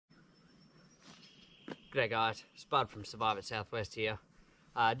G'day guys, Spud from Survive Southwest here.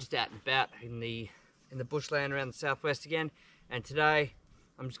 Just out and about in the bushland around the southwest again, and today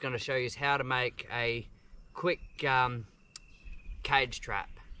I'm just going to show you how to make a quick cage trap,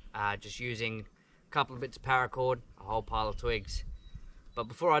 just using a couple of bits of paracord, a whole pile of twigs. But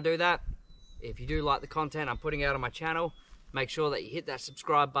before I do that, if you do like the content I'm putting out on my channel, make sure that you hit that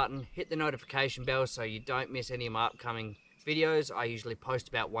subscribe button, hit the notification bell so you don't miss any of my upcoming videos. I usually post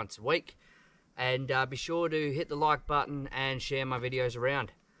about once a week. And be sure to hit the like button and share my videos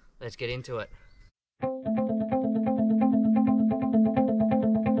around. Let's get into it.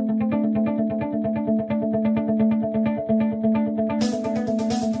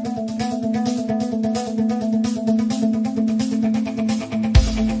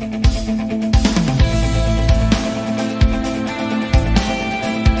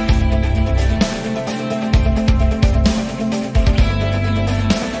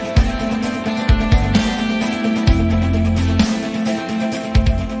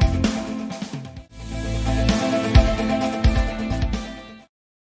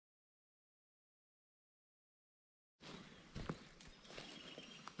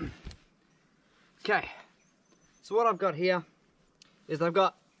 Okay, so what I've got here is I've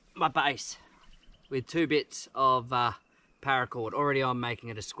got my base with 2 bits of paracord. Already I'm making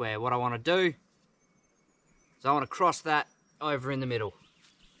it a square. What I want to do is I want to cross that over in the middle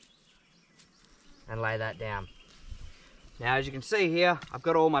and lay that down. Now as you can see here, I've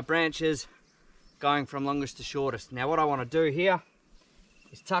got all my branches going from longest to shortest. Now what I want to do here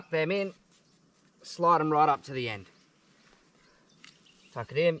is tuck them in, slide them right up to the end.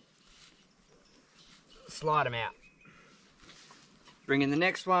 Tuck it in, slide them out. Bring in the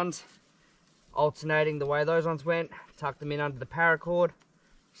next ones, alternating the way those ones went, tuck them in under the paracord,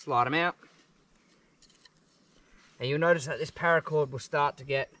 slide them out. And you'll notice that this paracord will start to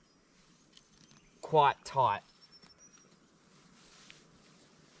get quite tight.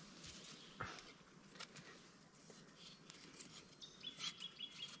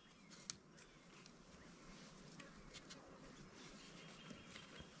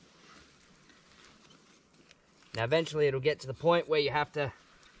 Now eventually it'll get to the point where you have to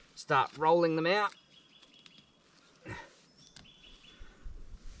start rolling them out.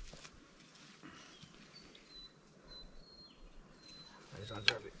 Those ones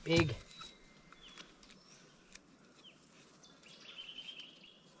are a bit big.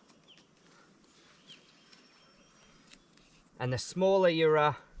 And the smaller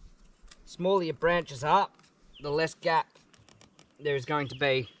your branches are, the less gap there is going to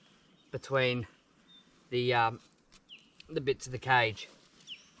be between the bits of the cage.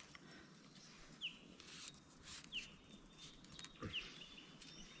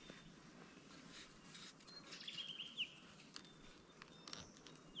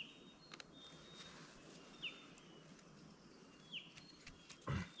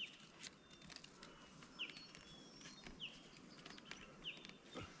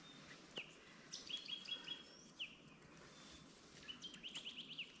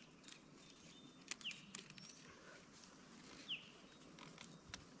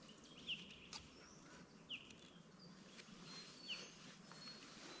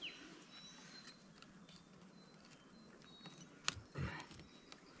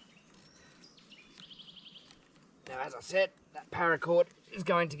 Now, as I said, that paracord is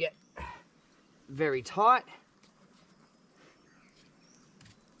going to get very tight,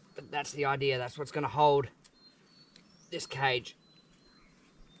 but that's the idea. That's what's going to hold this cage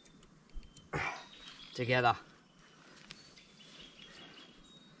together.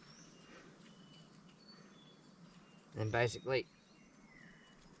 And basically,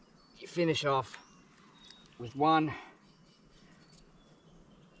 you finish off with one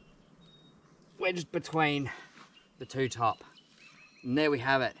wedged between the 2 top, and there we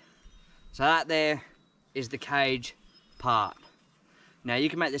have it. So that there is the cage part. Now you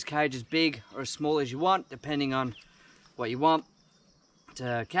can make this cage as big or as small as you want, depending on what you want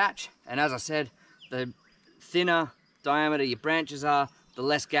to catch. And as I said, the thinner diameter your branches are, the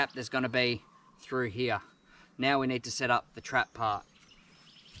less gap there's going to be through here. Now we need to set up the trap part.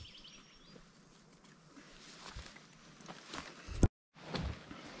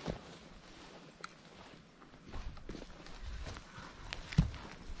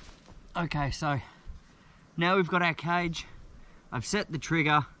 Okay, so now we've got our cage. I've set the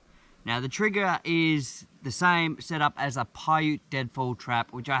trigger. Now the trigger is the same setup as a Paiute deadfall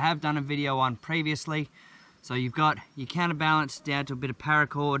trap, which I have done a video on previously. So you've got your counterbalance down to a bit of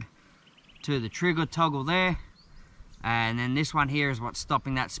paracord to the trigger toggle there, and then this one here is what's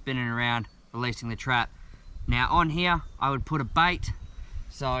stopping that spinning around, releasing the trap. Now on here I would put a bait,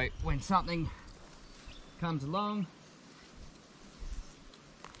 so when something comes along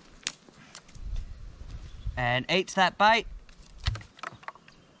and eats that bait,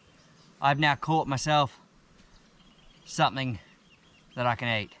 I've now caught myself something that I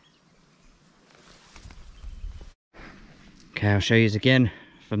can eat. Okay, I'll show you again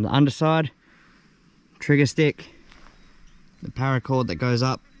from the underside. Trigger stick, the paracord that goes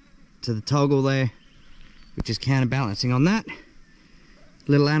up to the toggle there, which is counterbalancing on that.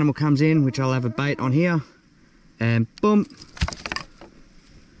 Little animal comes in, which I'll have a bait on here, and boom,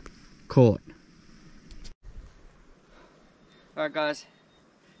 caught. Alright guys,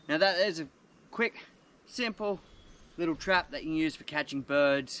 now that is a quick, simple little trap that you can use for catching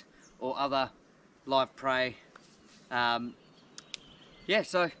birds or other live prey. Yeah,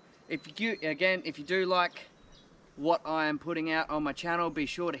 so if you do like what I am putting out on my channel, be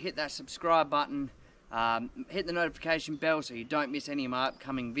sure to hit that subscribe button, hit the notification bell so you don't miss any of my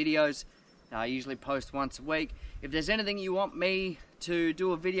upcoming videos. I usually post once a week. If there's anything you want me to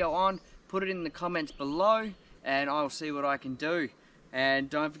do a video on, put it in the comments below and I'll see what I can do. And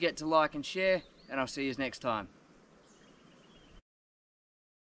don't forget to like and share, and I'll see you next time.